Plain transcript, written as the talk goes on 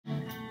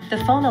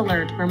The phone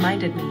alert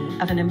reminded me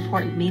of an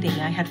important meeting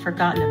I had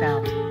forgotten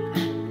about.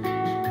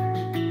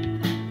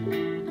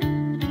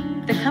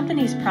 The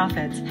company's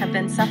profits have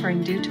been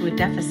suffering due to a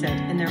deficit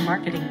in their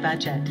marketing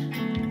budget.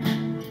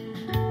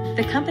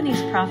 The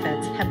company's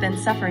profits have been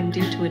suffering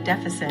due to a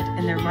deficit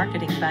in their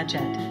marketing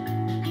budget.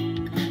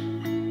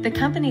 The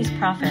company's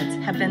profits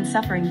have been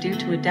suffering due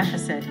to a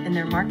deficit in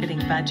their marketing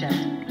budget.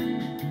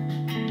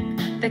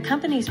 The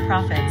company's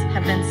profits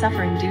have been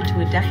suffering due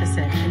to a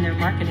deficit in their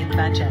marketing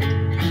budget.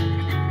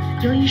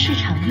 由于市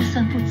场预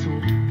算不足，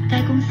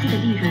该公司的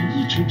利润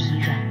一直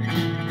疲软。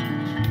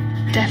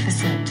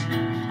Deficit.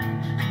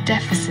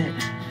 Deficit.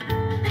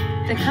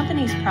 The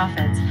company's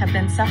profits have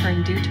been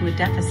suffering due to a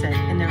deficit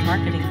in their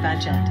marketing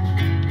budget.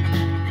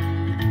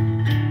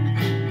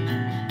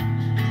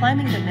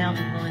 Climbing the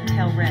mountain will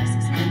entail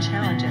risks and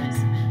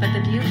challenges, but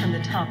the view from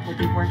the top will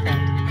be worth it.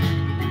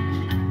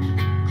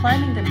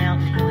 Climbing the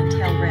mountain will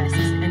entail risks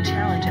and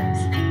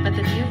challenges, but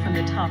the view from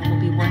the top will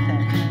be worth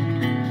it.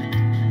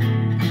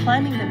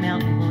 Climbing the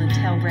mountain will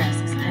entail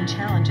risks and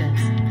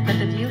challenges, but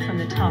the view from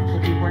the top will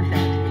be worth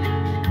it.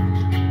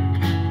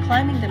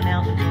 Climbing the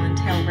mountain will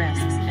entail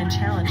risks and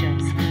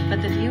challenges,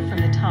 but the view from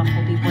the top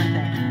will be worth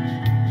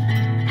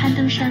it. 攀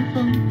登山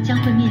峰将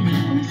会面临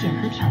风险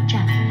和挑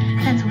战，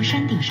但从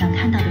山顶上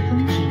看到的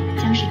风景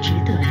将是值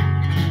得的。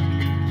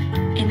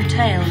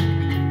Entail.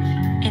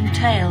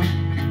 Entail.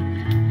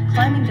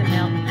 Climbing the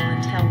mountain will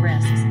entail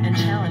risks and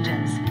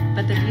challenges,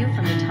 but the view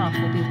from the top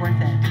will be worth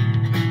it.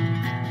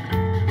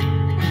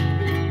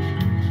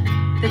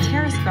 The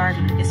terrace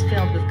garden is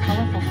filled with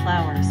colorful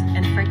flowers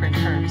and fragrant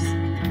herbs.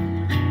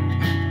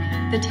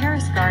 The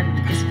terrace garden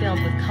is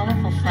filled with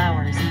colorful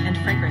flowers and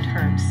fragrant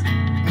herbs.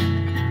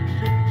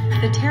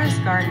 The terrace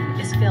garden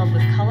is filled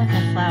with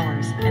colorful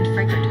flowers and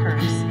fragrant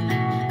herbs.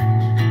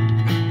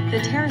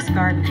 The terrace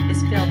garden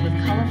is filled with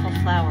colorful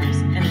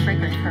flowers and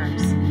fragrant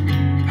herbs.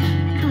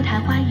 露台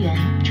花园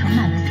盛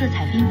满了色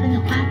彩缤纷的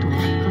花朵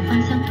和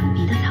芳香扑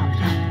鼻的草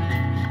药。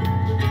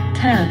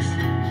Terrace.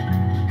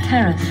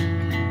 Terrace.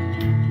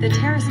 The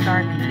terrace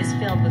garden is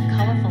filled with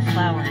colorful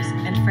flowers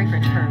and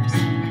fragrant herbs.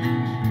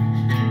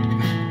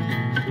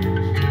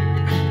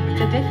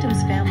 The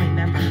victim's family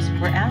members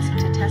were asked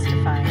to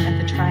testify at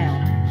the trial.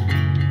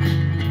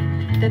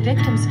 The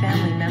victim's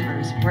family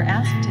members were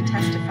asked to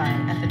testify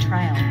at the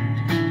trial.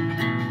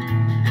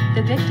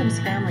 The victim's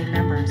family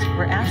members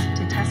were asked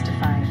to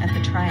testify at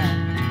the trial.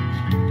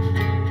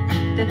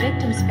 The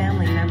victim's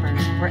family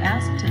members were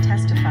asked to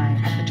testify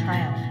at the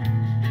trial.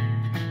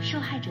 受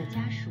害者家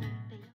属